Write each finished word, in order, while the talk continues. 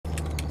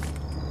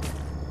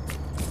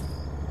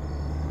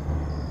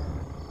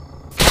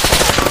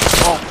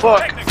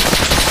fuck?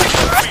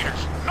 600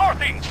 meters,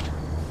 northeast.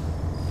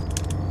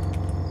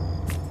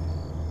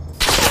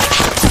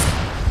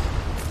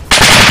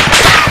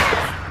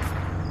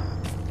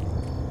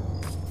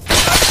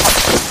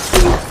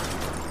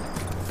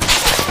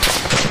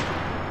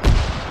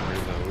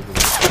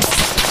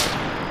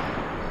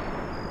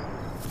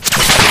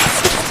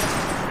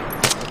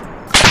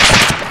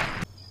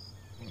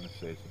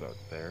 It's about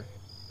there.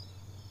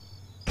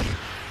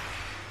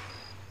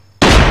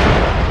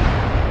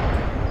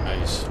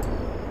 Nice.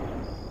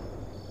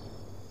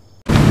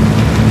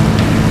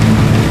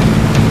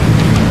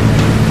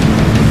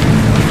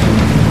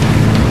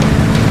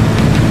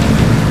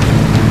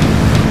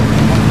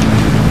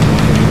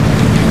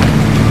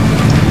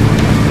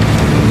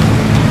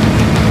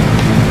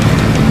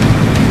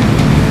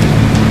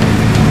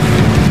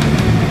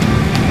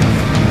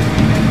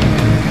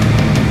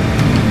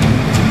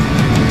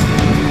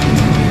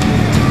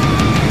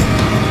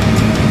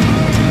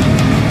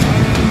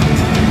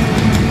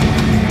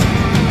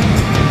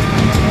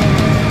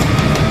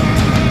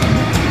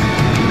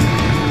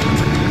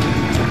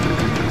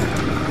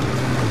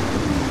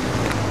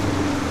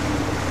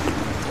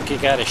 You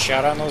got a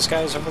shot on those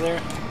guys over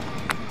there?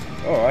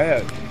 Oh, I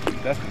had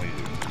definitely.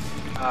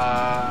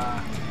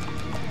 I'm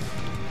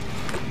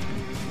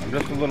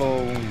just a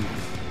little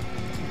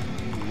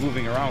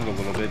moving around a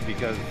little bit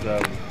because of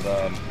yeah,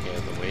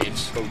 the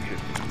waves. coaches.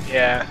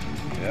 Yeah.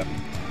 Yep.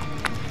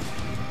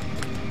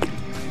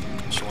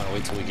 Just want to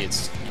wait till we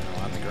get,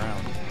 on the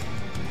ground.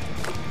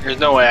 There's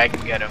no way I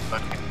can get a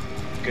fucking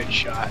good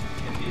shot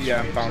in these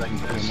Yeah, I'm waves bouncing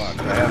like too this. much.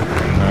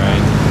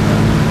 Alright.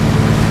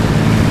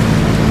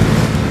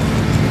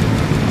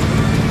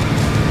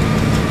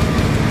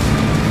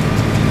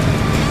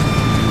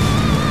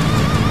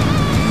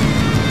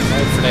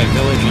 For that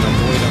village and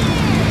avoid them.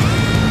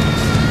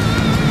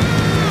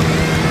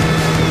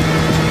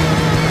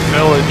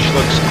 Village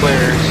looks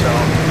clear, so.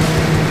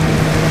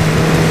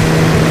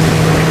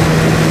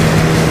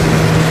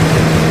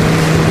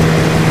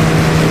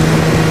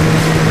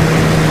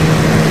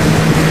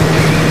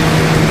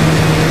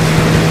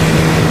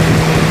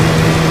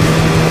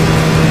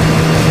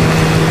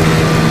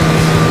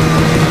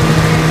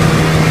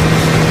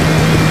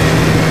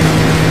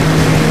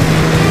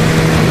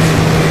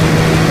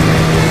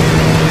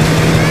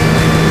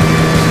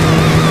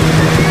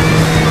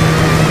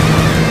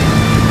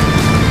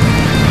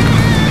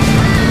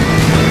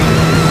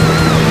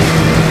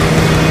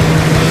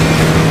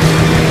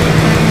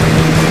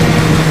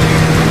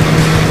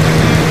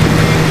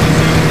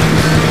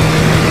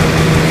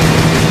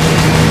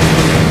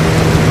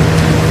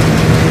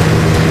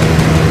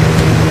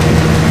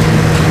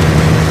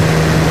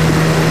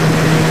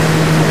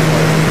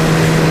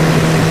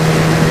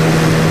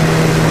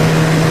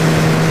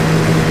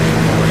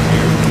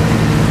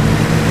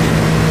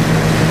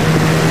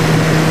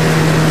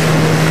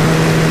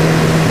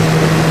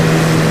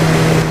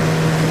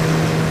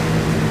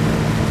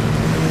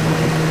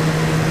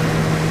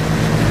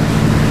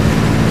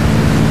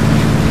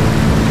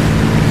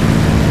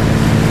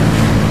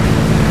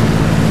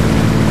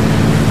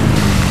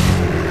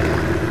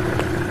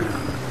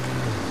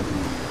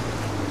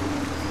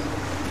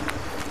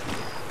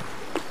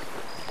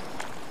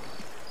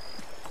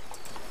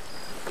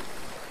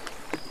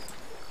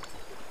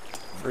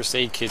 First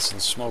aid kits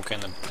and smoke in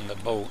the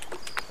boat.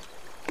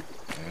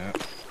 Yeah.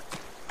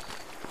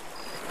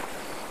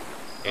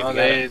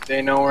 Okay, Oh,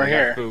 they know we're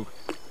here. Coop.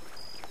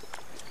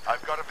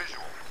 I've got a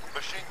visual.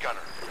 Machine gunner,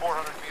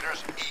 400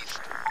 meters east.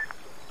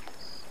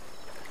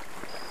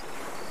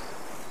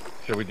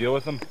 Should we deal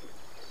with them?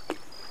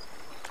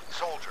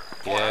 Soldier.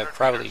 yeah,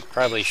 400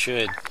 probably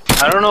should.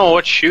 I don't know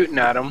what's shooting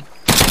at him.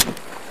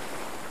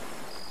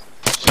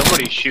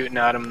 Somebody's shooting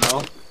at him though.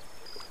 On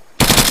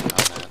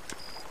that.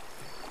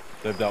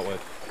 They're dealt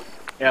with.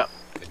 Yep.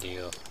 Good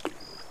deal.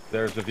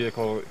 There's a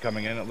vehicle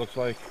coming in, it looks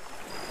like.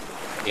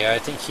 Yeah, I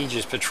think he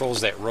just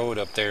patrols that road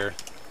up there.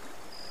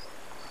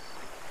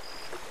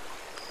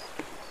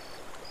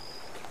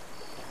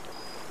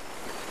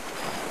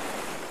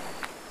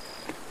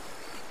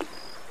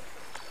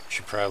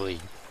 Should probably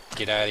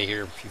get out of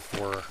here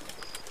before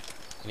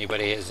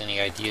anybody has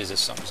any ideas that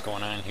something's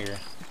going on here.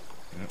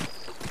 Yep.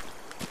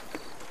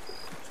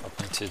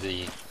 Up into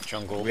the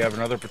jungle. We have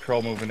another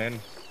patrol moving in.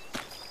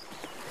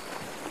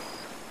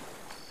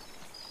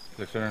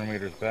 600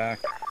 meters back.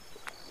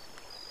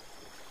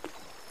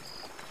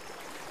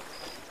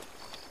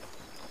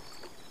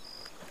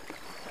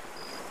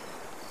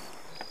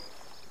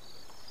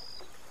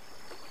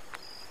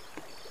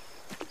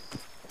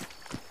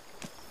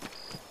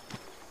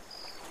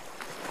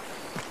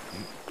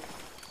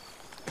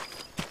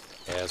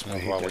 Yeah, let's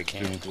move while we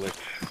can. Glitch.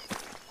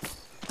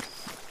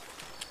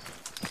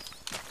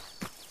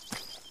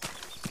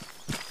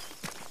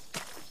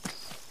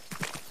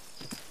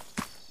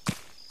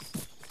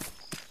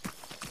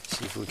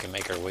 See if we can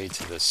make our way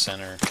to the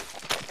center,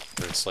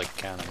 where it's like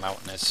kind of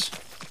mountainous.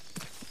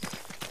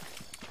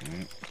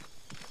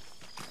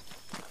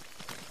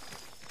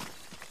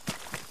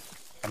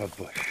 On a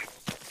bush.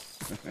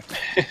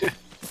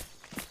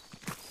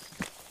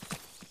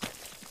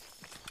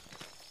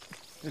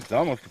 It's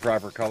almost the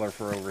proper color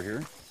for over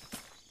here.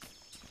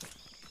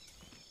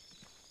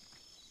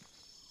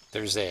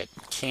 There's that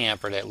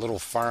camp or that little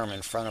farm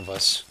in front of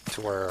us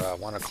to our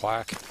 1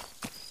 o'clock.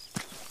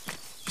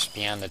 Just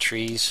beyond the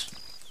trees.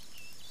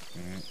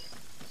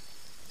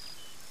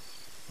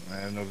 I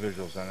have no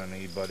visuals on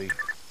anybody.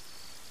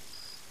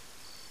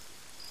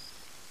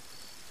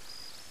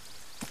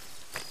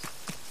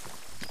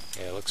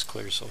 Yeah, it looks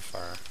clear so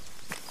far.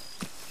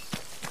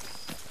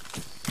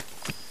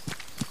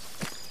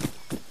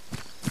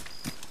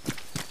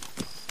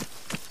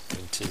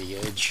 Into the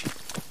edge.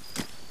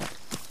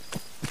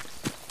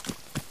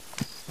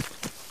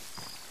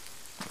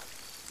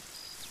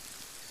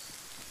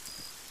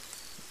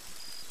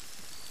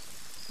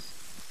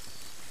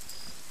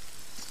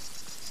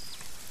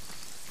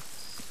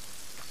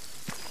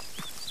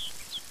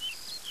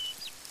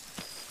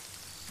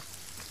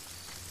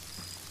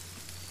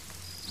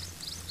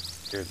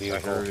 Your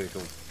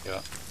vehicle.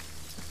 Yeah.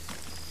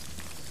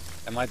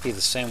 That might be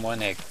the same one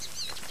that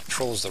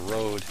controls the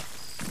road.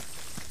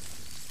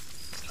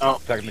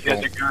 Oh, Technical.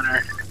 you got the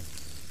gunner.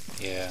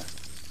 Yeah.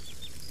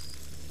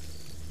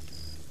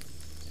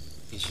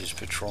 He's just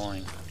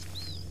patrolling.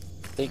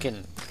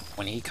 Thinking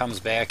when he comes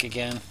back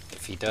again,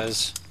 if he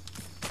does,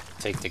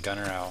 take the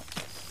gunner out.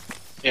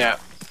 Yeah.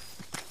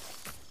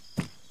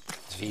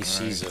 If he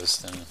sees us,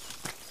 then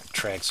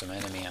track some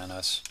enemy on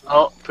us.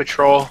 Oh,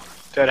 patrol.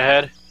 Dead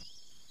ahead.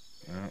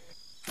 Yeah.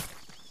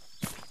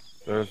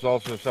 There's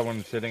also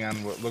someone sitting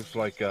on what looks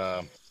like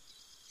I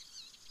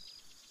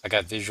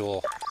got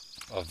visual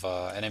of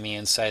enemy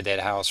inside that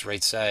house,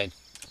 right side.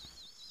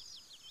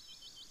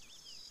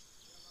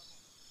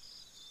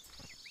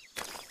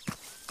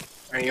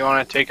 Alright, you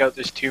want to take out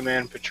this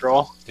 2-man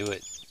patrol? Do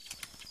it.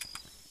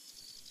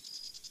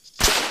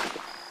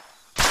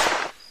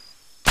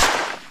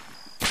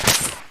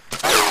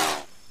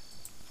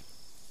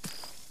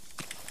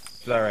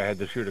 sorry I had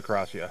to shoot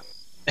across you.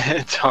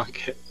 It's all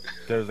good.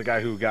 There's a guy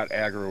who got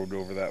aggroed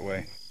over that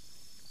way.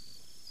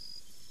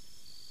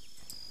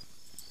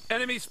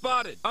 Enemy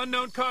spotted.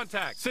 Unknown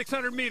contact.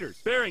 600 meters.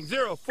 Bearing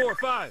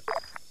 045.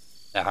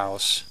 The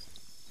house.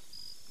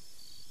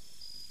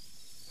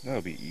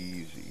 That'll be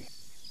easy.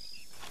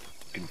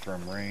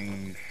 Confirm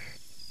range.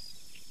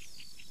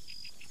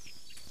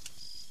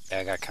 Yeah,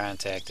 I got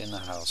contact in the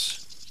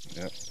house.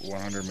 Yep,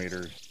 100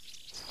 meters.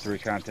 3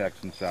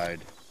 contacts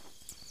inside.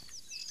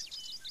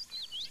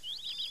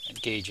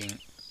 Engaging.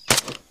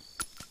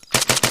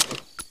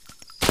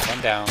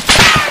 One down.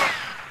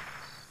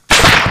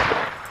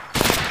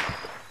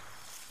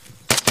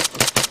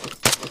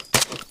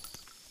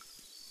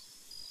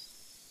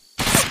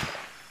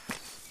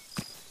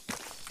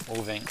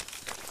 Moving.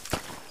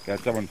 Got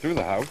someone through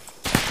the house.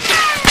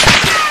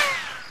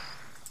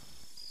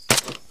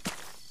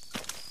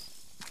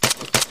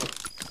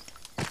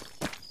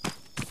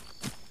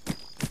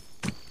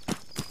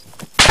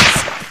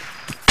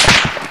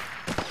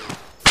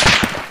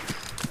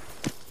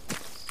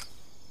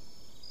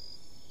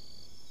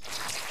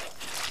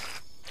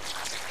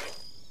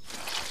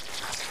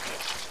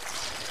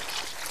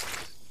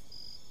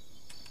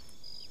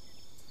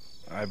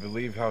 I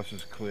believe house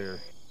is clear.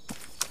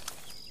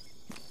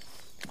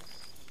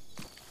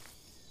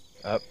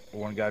 Up,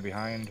 one guy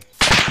behind.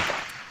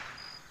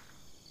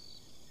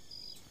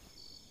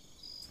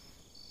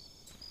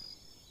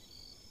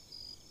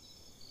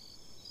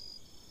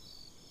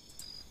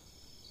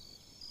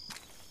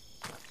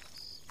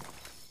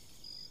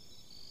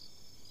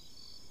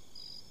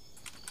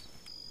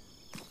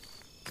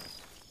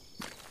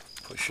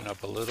 Pushing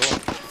up a little.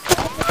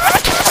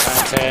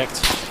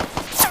 Contact.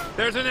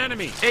 There's an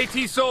enemy.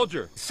 AT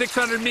soldier.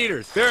 600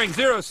 meters. Bearing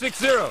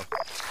 060.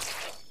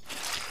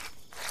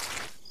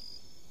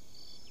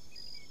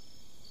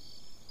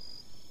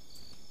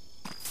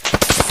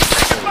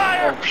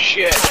 Oh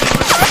shit.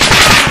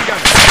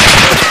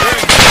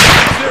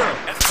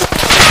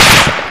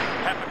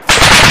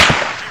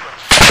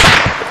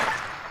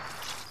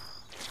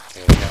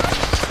 Okay,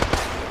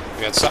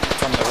 we got something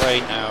from the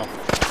right now.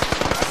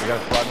 We got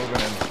a squad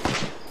moving in.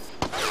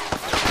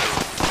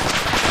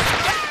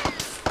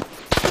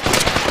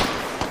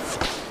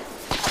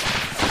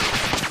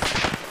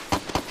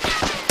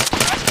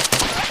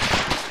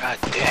 God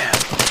damn.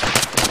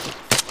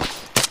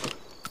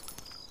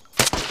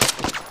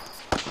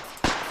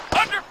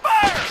 Under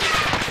fire!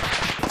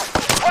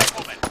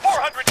 Rifleman,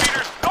 400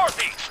 meters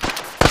northeast.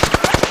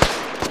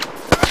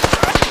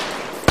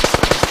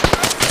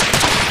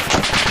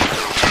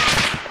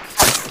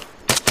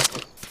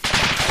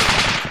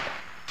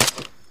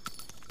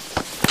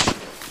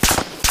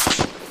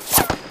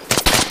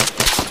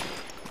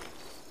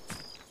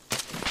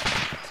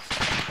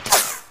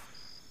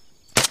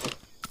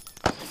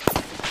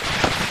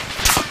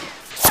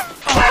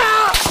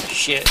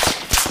 Shit.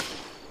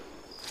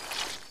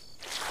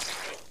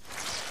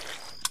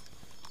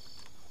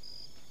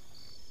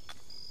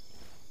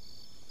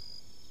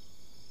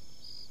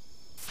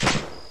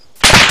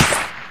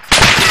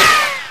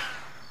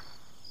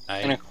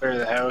 I'm gonna clear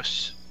the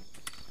house.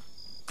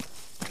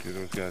 Dude,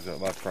 those guys are a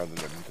lot farther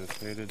than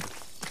anticipated.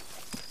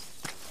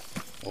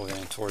 Moving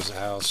in towards the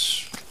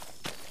house.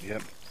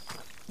 Yep.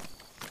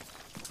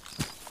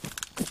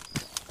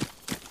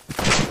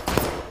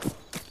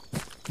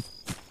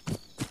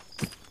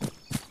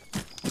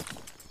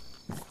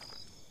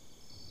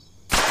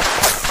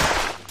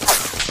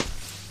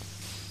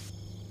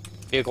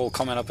 Vehicle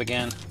coming up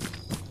again.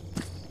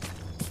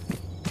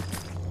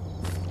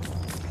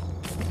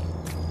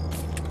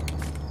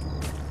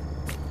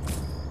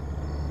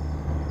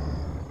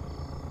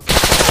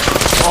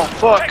 Oh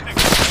fuck!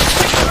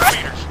 600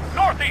 meters,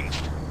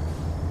 northeast.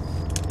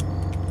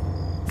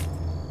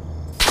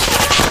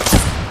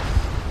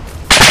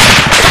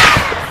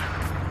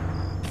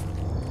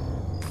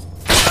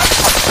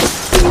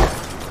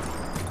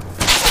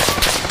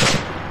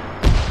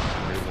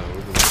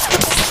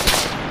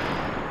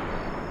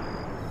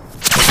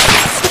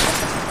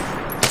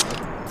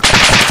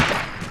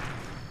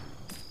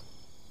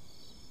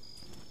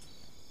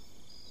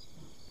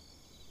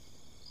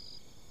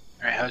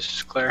 Alright, house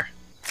is clear.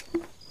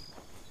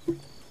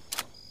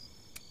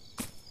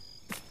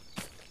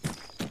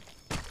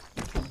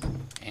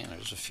 And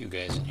there's a few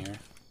guys in here.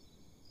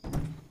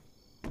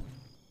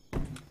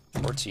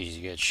 Ortiz,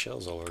 you got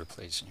shells all over the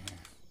place in here.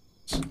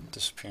 It's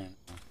disappearing.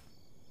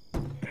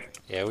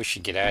 Yeah, we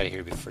should get out of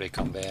here before they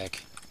come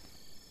back.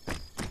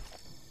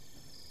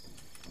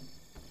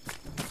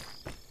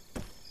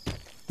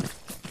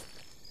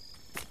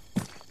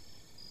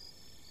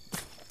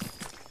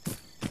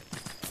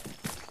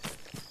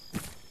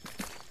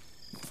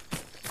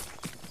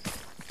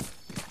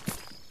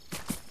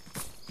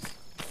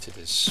 To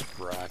this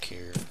rock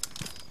here.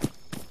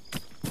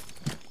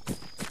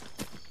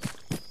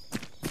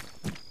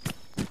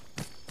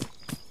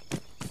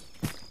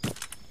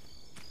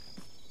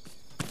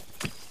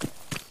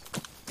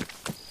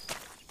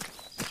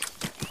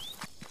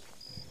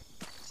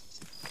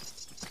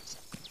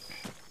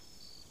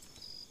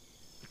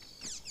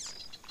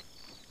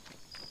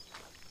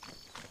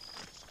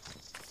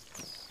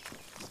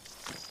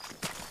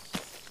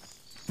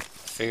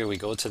 Figure we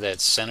go to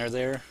that center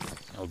there,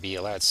 it'll be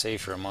a lot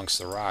safer amongst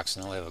the rocks,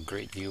 and they'll have a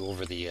great view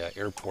over the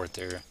airport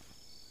there.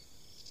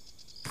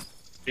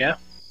 Yeah.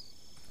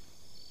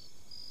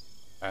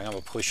 I'm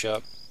gonna push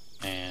up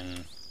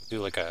and do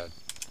like a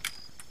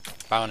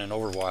bound and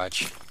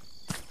overwatch.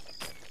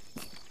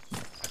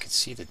 I can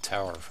see the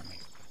tower from the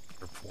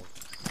airport.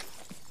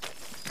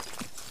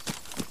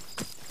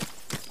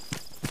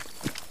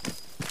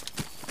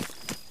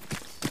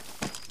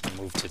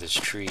 I'll move to this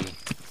tree.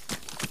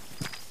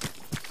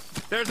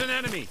 There's an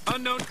enemy.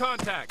 Unknown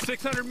contact.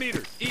 600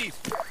 meters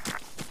east.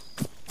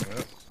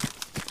 Yep.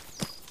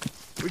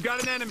 We've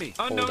got an enemy.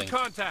 Unknown Holding.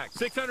 contact.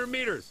 600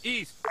 meters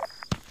east.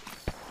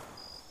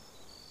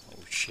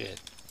 Oh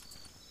shit.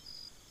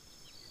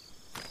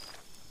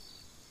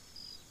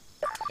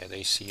 Yeah,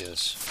 they see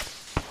us.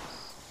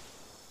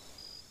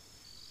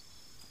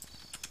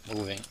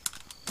 Moving.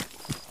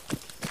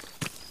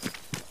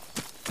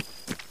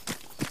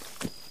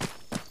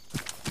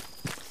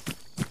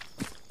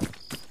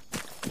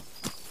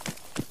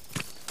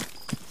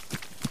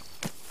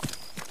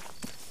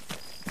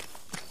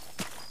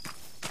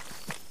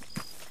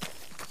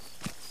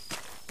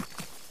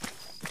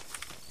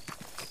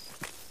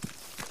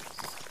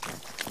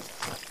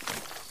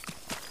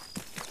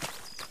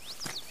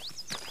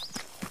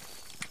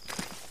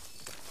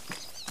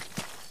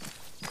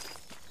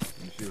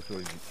 Let me see what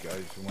those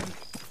guys want.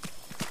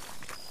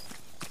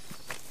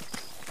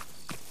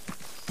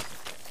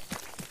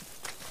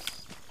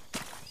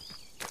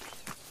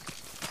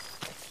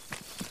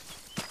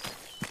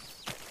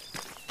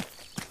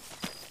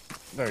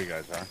 There you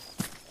guys are.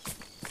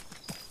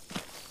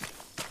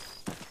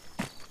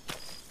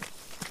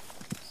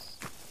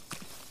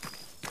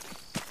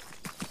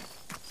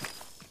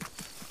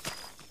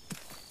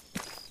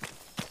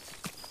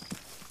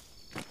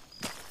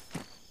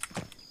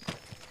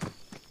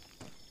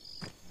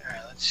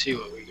 Alright, let's see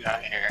what we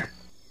got here.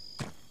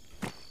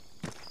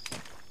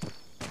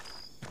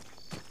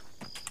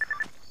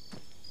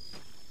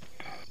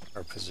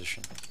 Our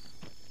position.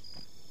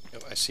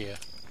 Yep, I see ya.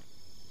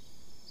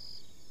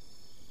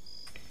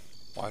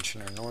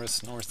 Watching our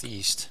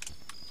northeast.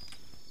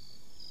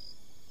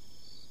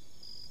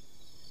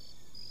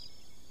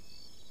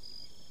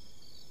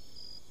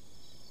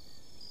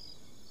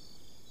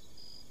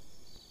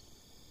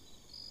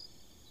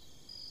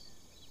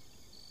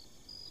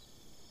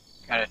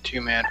 Got a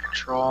 2-man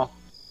patrol.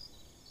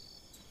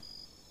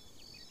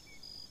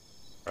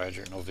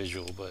 Roger, no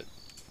visual, but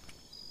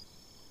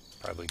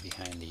probably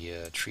behind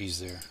the trees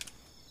there.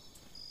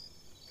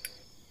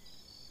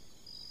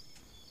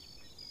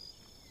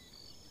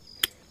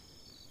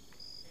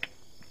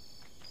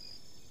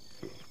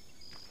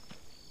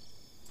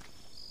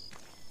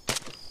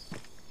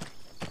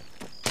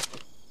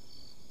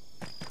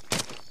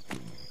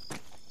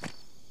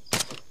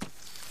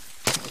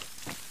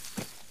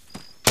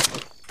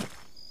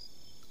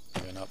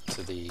 Moving up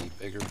to the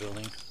bigger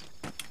building,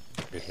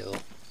 the hill.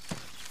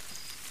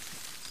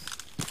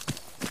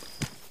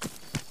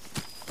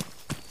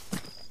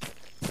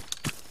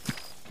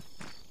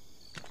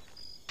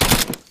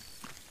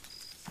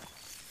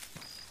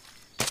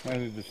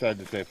 I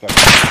decided to say fuck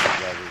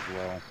that as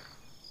well.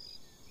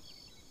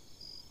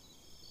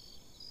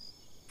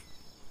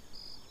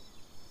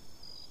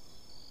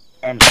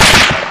 I'm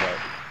sorry, but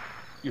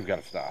you've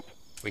got to stop.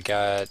 We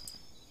got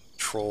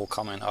troll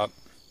coming up.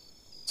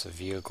 It's a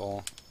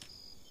vehicle.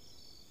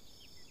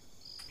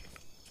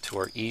 To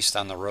our east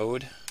on the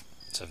road,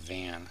 it's a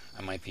van.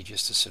 It might be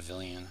just a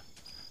civilian.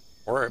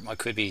 Or it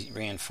could be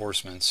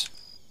reinforcements.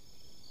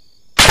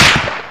 See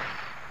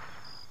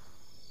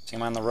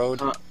him on the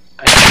road?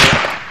 I see it.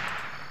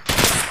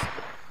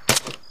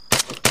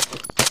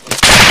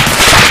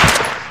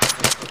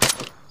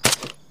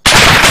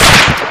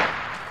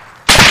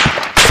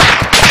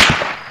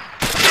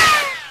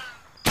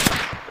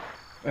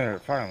 There,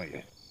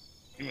 finally.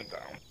 He went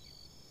down.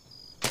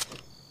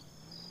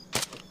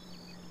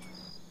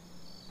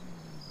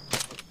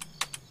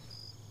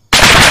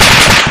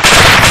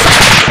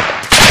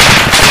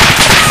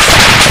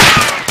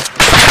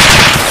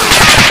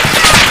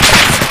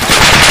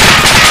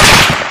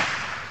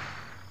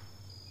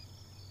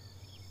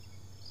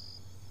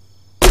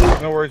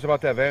 No worries about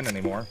that van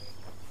anymore.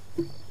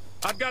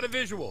 I've got a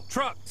visual.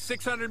 Truck,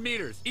 600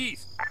 meters,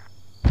 east.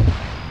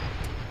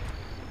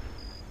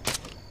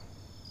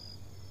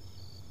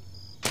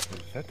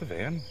 Is that the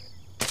van?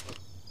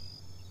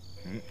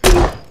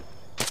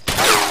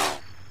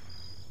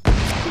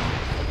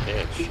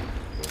 Bitch.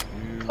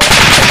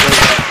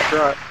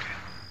 Truck.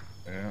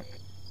 Yeah.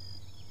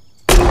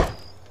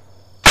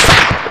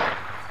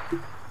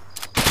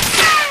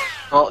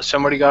 Oh,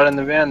 somebody got in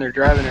the van. They're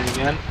driving it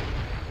again.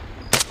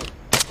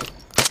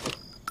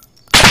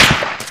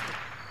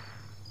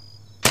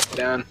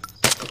 Down.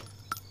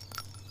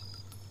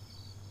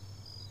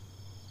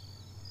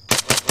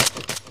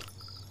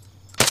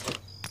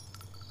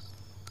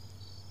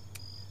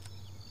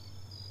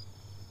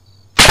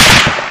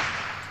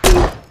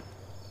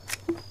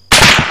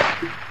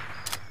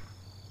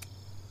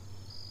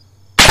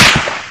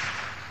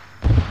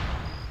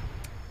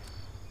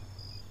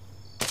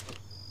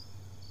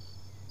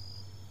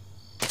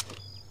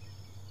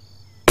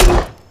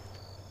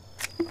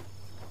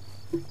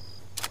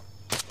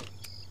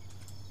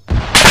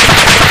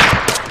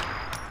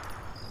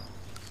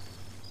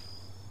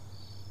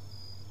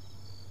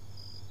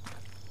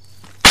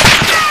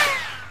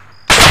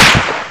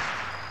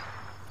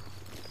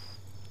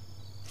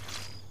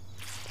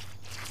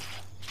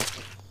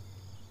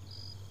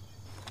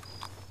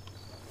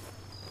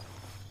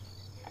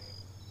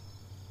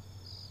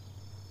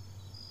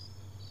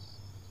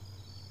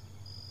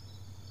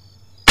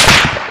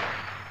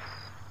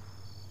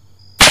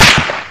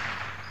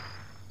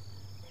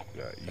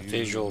 A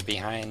visual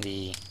behind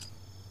the...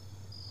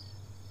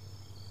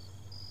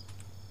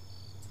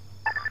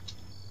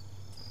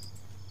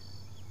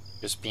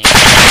 Just being...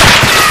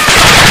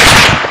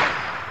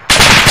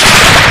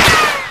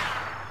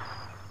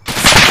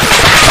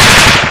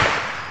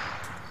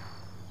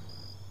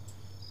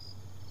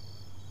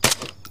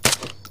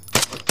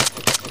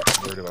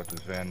 Worried about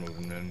this van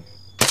moving in.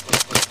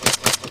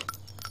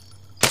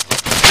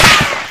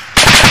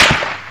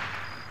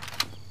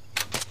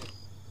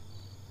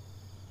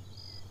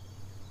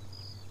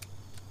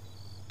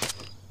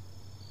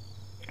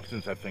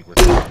 Since I think we're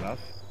close enough.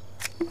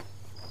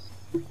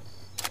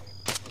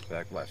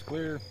 Back blast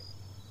clear.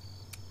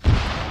 I'm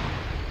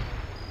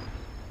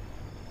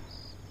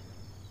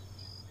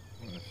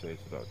gonna say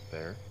it's about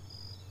there.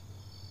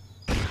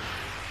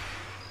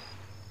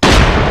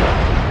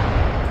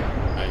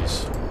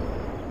 Nice.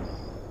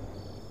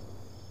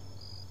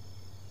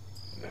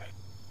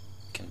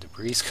 Can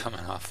debris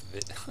coming off of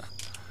it?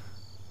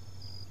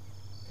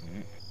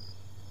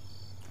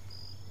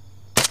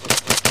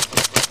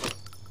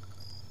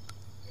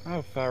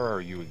 How far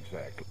are you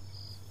exactly?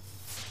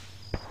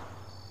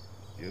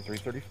 You're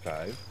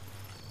 335.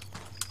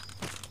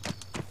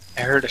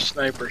 I heard a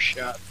sniper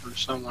shot from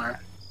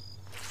somewhere.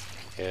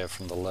 Yeah,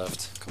 from the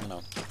left. Coming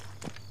up.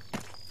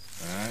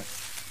 Alright.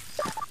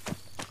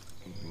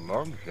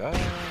 Long shot.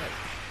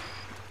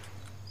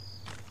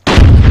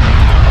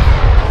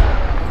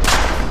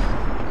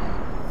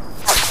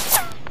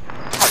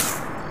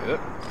 Yep.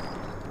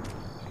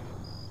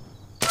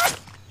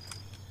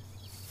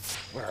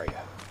 Where are you?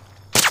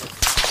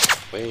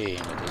 Way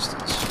in the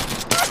distance.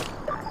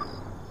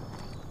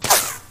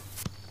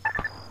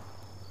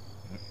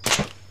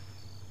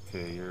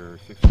 Okay, you're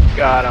 6.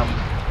 Got him.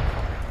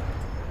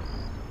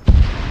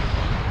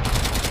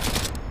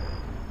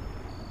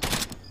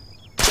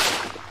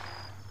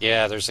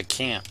 Yeah, there's a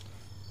camp.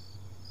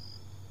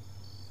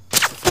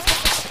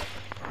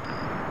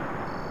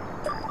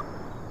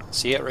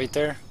 See it right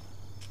there?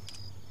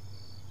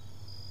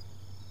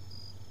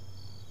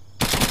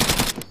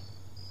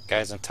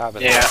 Guys on top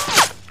of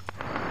that.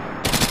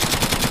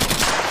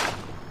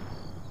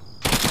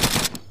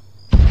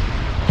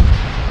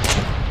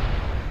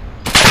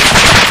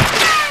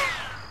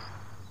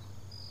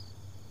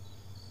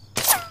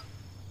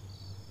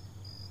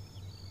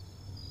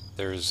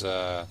 There's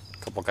a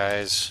couple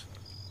guys.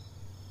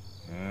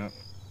 Yeah.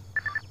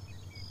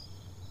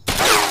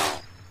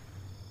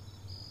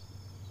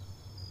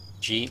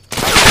 Jeep.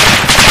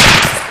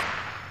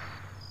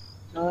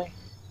 Really?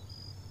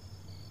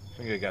 I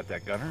think I got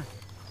that gunner.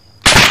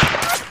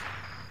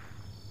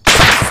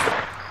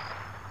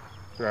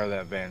 Sorry,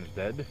 that van's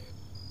dead.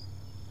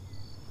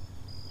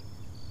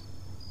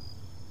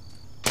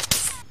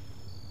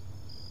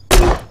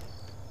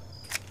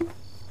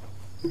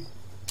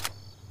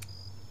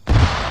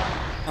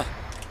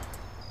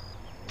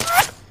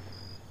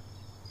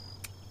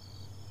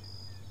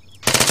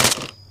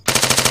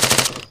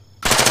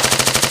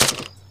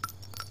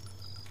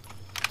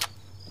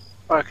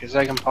 Fuck, is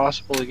that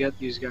impossible to get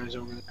these guys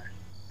over there?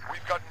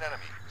 We've got an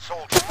enemy.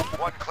 Soldier,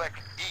 1 click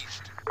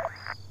east.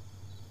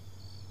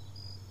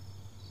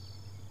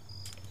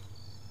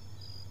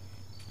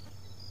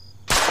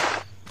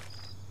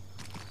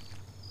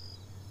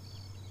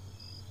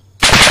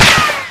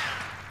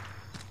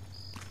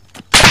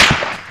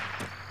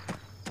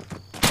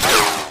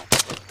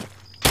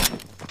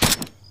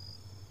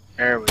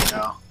 There we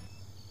go.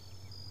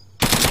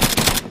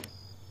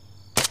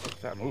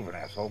 Stop moving,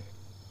 asshole.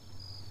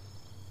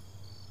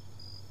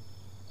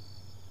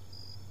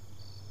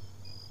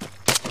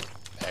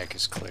 Back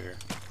is clear.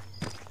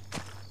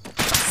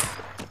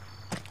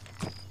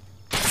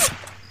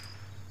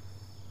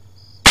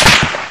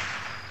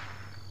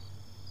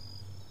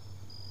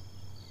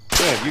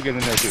 Good, you get in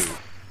there too.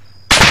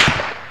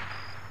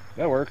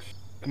 That works.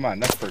 Come on,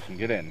 next person,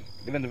 get in.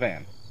 Get in the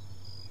van.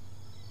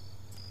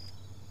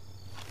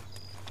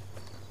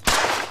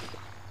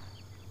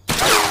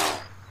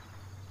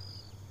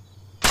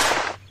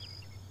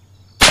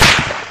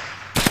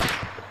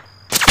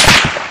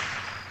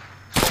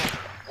 Soldier,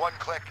 1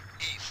 click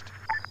east.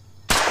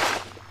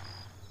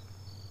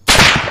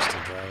 Just the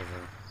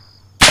driver.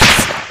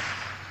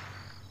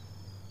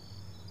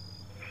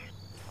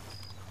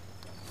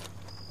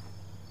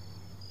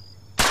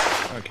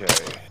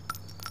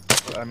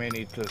 Okay. I may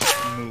need to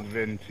move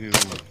into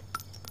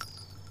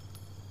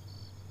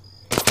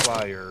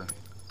flyer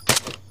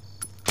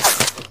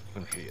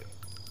some shit.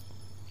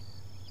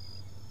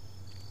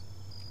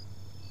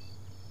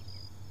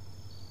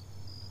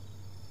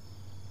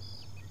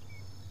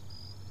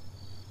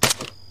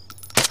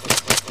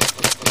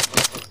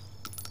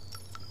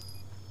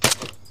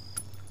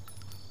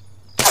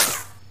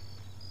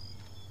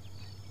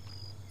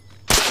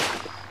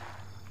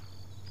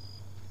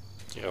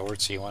 Yeah,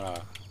 Ortsy, you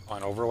wanna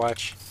on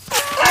Overwatch?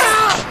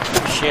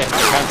 Shit,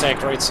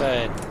 contact right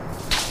side.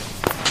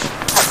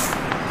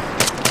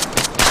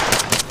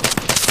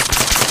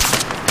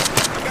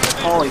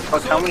 Holy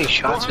fuck, how many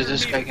shots is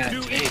this guy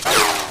gonna take?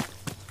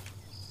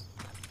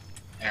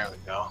 There we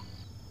go.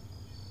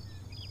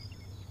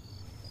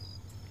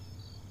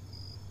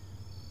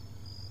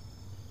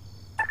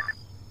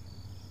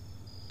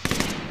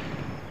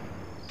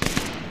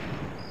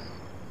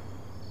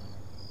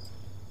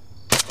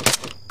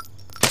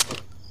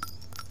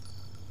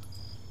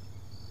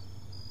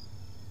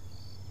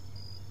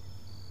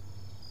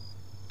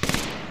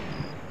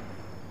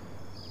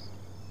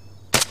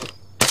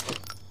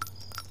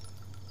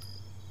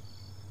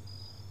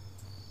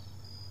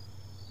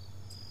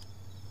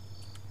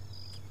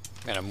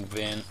 Gotta move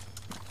in.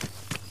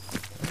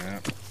 Yeah.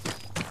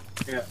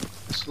 Yeah,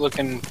 it's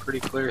looking pretty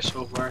clear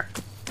so far.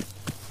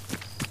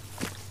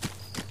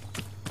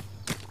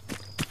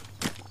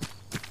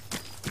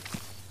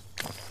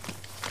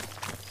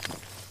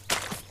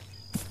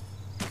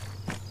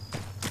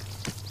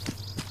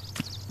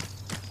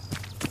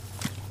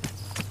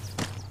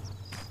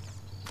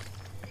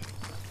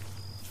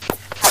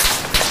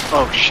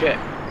 Oh shit.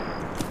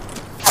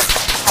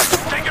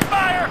 Taking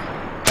fire!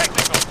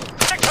 Technical,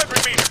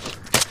 600 meters.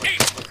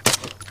 East!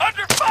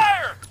 Under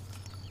fire!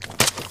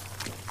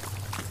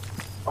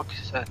 Fuck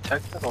is that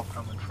technical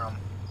coming from?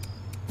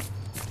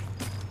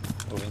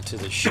 Moving to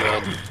the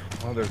shed.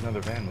 Well, there's another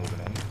van moving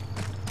in.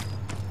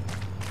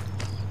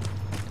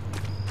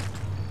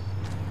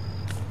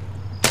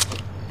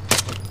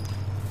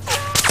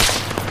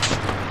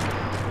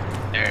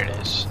 There it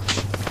is.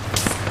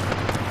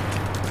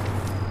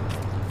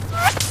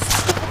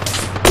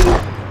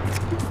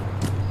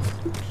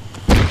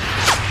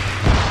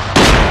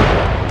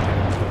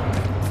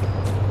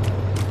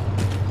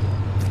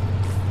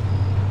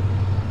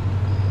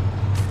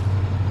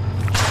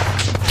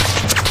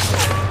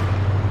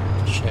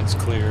 Shed's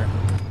clear.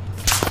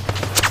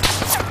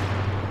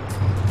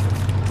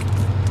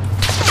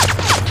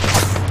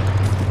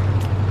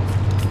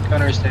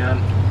 Gunner's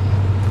down.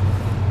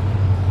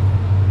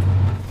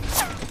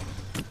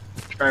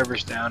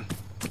 Driver's down.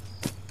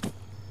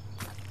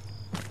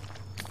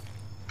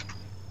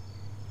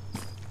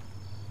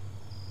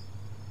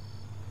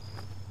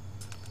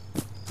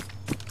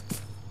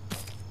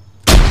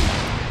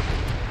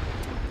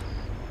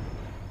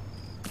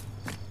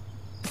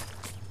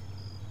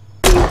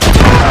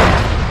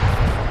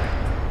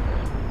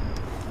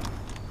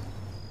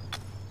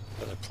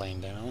 Other plane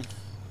down.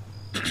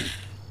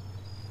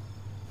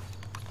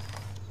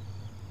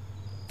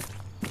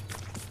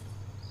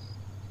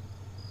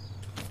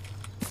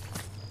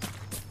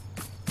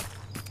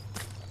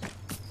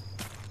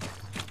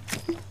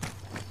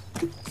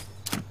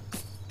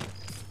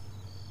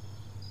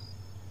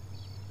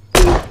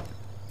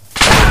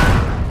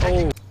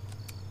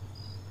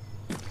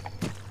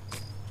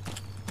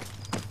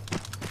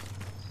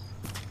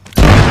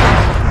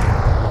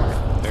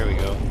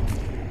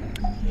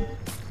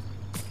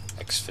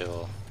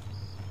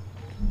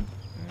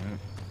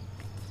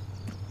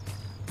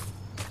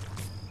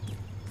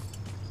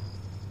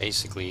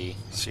 basically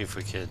see if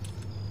we could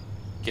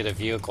get a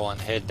vehicle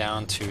and head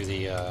down to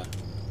the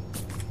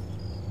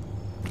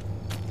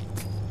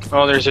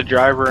Oh, there's a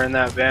driver in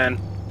that van.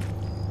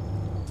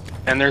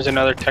 And there's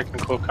another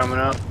technical coming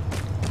up.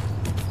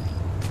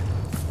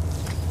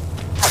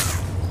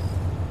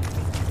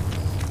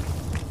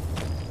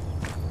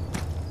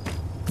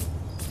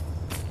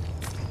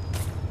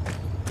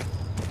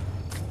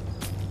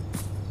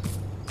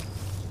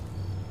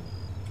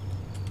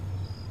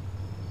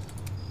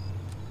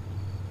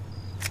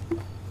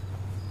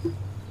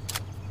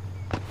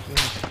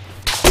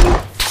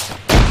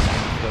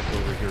 Stuff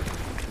over here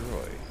for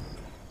Troy.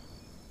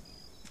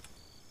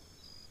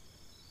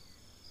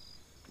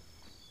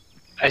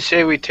 I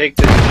say we take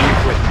this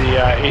Jeep with the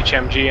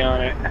HMG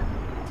on it.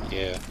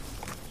 yeah.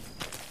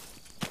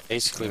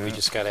 Basically, we Yeah.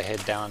 just gotta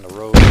head down the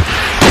road.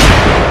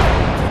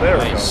 There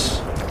we Nice.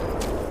 go.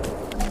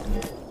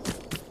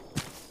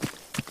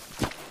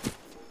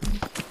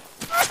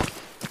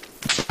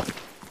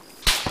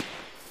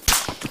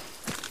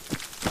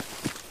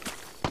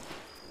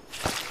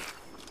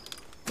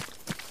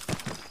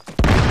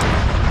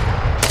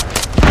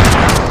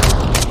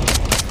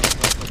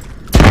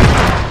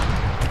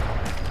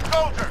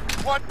 Soldier,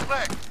 one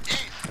click,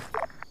 east.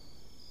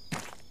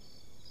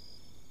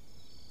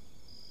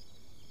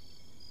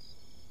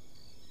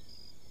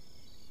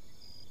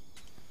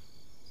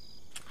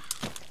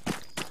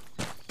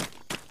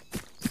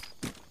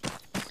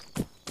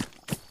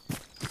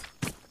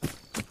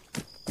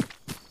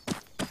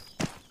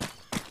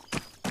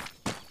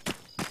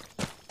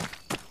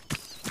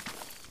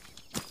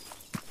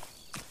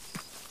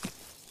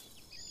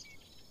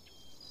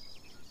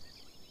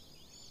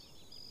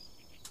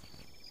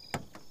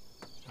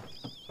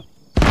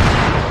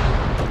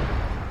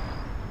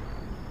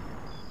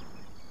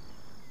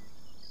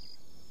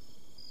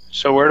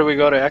 So where do we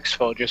go to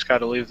exfil? Just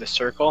gotta leave the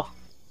circle?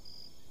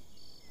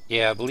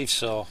 Yeah, I believe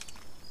so.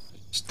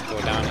 Just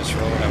go down this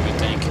road, I would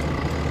think.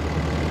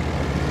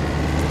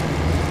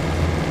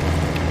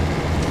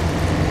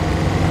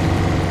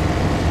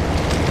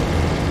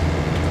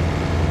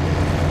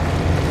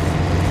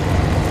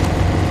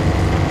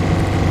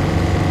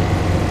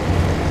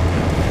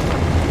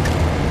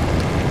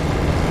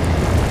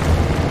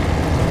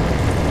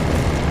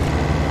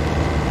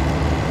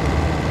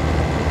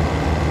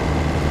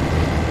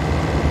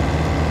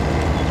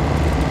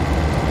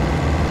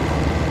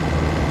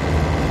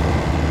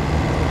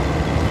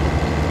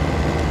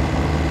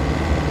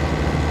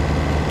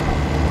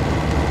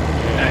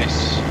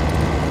 Nice.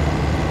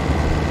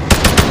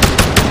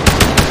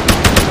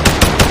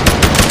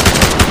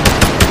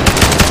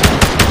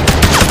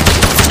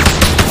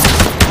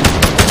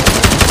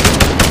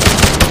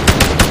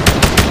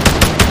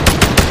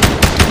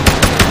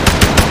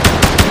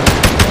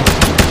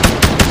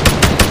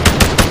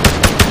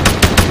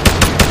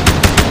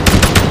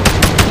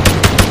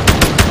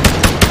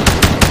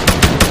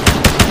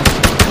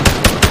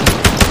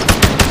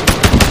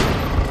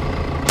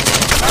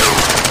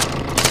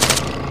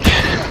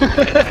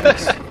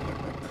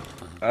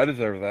 I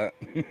deserve that.